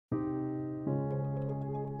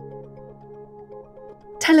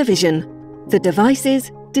Television, the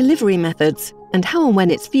devices, delivery methods, and how and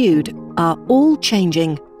when it's viewed are all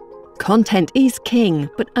changing. Content is king,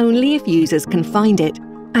 but only if users can find it.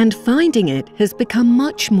 And finding it has become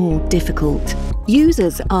much more difficult.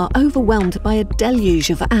 Users are overwhelmed by a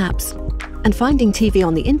deluge of apps, and finding TV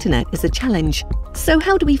on the internet is a challenge. So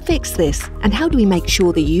how do we fix this? And how do we make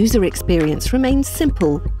sure the user experience remains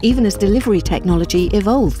simple, even as delivery technology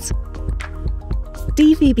evolves?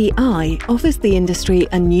 DVB-I offers the industry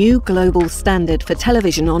a new global standard for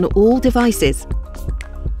television on all devices.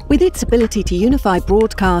 With its ability to unify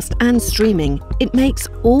broadcast and streaming, it makes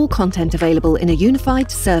all content available in a unified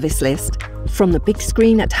service list, from the big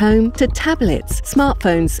screen at home to tablets,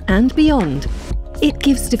 smartphones, and beyond. It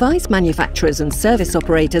gives device manufacturers and service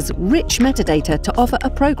operators rich metadata to offer a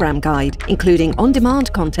program guide, including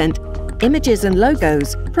on-demand content, images and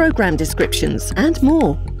logos, program descriptions, and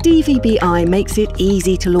more. DVB-I makes it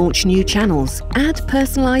easy to launch new channels, add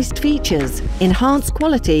personalized features, enhance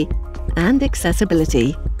quality, and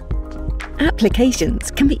accessibility. Applications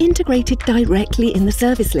can be integrated directly in the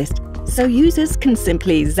service list, so users can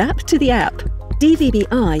simply zap to the app.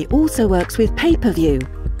 DVB-I also works with pay-per-view,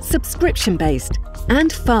 subscription-based,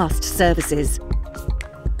 and fast services.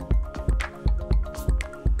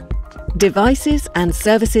 Devices and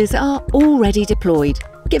services are already deployed.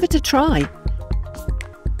 Give it a try.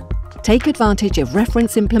 Take advantage of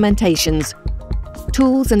reference implementations,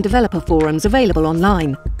 tools and developer forums available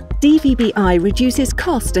online. DVB-I reduces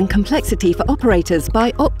cost and complexity for operators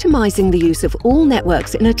by optimizing the use of all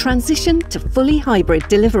networks in a transition to fully hybrid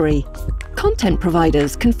delivery. Content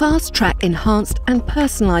providers can fast-track enhanced and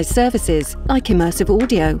personalized services like immersive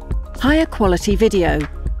audio, higher quality video,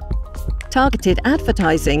 targeted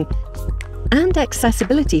advertising, and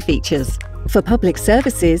accessibility features. For public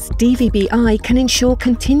services, DVB-I can ensure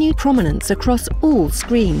continued prominence across all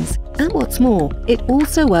screens. And what's more, it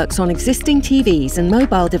also works on existing TVs and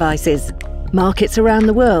mobile devices. Markets around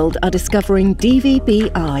the world are discovering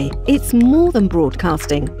DVB-I. It's more than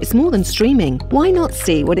broadcasting, it's more than streaming. Why not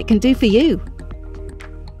see what it can do for you?